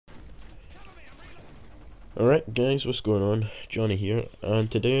Alright guys, what's going on? Johnny here, and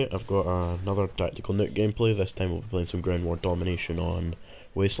today I've got another tactical Nuke gameplay. This time we'll be playing some ground war domination on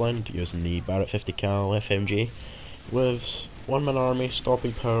Wasteland using the Barret 50 cal FMG with 1-man army,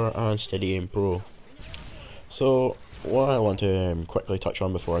 stopping power and steady aim pro. So what I want to quickly touch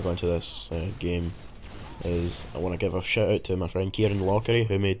on before I go into this game is I want to give a shout out to my friend Kieran Lockery,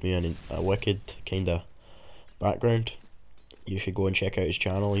 who made me a wicked kinda background. You should go and check out his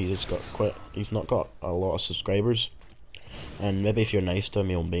channel. He's not got a lot of subscribers, and maybe if you're nice to him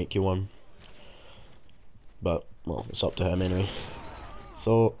he'll make you one, but well, it's up to him anyway.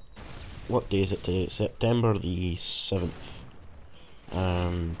 So what day is it today? It's September the 7th,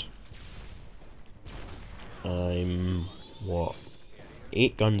 and I'm what,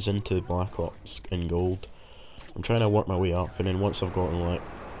 8 guns into Black Ops in gold. I'm trying to work my way up, and then once I've gotten like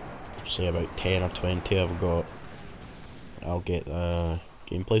say about 10 or 20 I'll get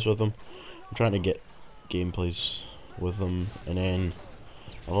gameplays with them. I'm trying to get gameplays with them, and then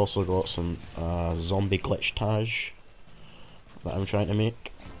I've also got some zombie glitch Taj that I'm trying to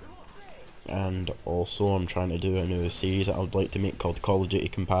make, and also I'm trying to do a new series that I would like to make called Call of Duty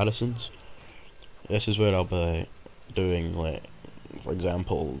Comparisons. This is where I'll be doing, like, for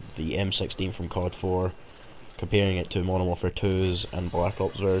example, the M16 from COD 4, comparing it to Modern Warfare 2's and Black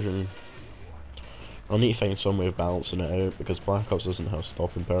Ops version. I'll need to find some way of balancing it out, because Black Ops doesn't have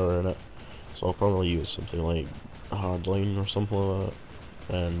stopping power in it, so I'll probably use something like Hardline or something like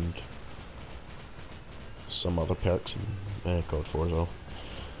that, and some other perks in COD 4 as well.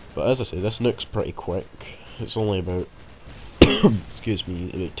 But as I say, this nuke's pretty quick. It's only about excuse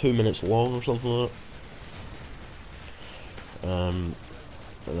me, about 2 minutes long or something like that. And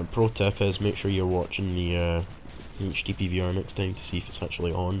a pro tip is make sure you're watching the HD PVR next time to see if it's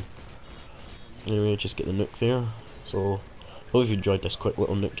actually on. Anyway, just get the nuke there. So, hope you enjoyed this quick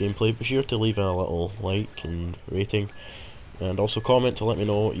little nuke gameplay. Be sure to leave a little like and rating, and also comment to let me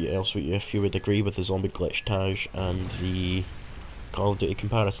know if you would agree with the zombie glitch Taj and the Call of Duty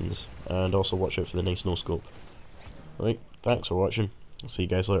comparisons, and also watch out for the nice no scope. Right, thanks for watching. I'll see you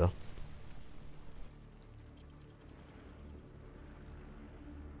guys later.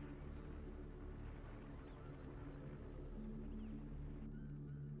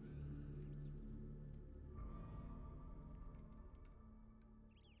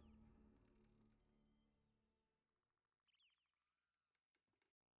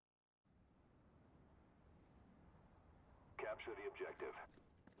 Capture the objective.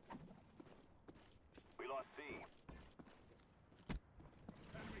 We lost C.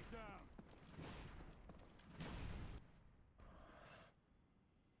 Enemy down.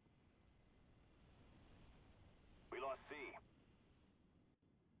 We lost C.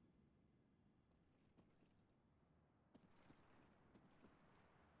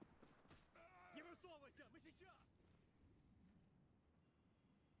 Не высовывайся, мы сейчас.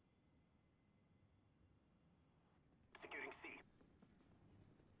 Securing C.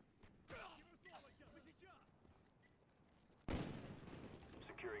 Не высовывайся, мы сейчас.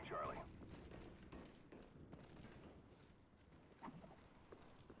 Securing Charlie.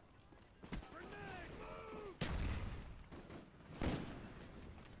 Grenade, move!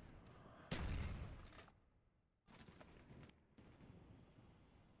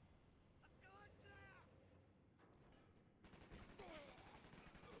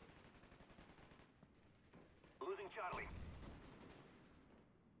 Losing Charlie.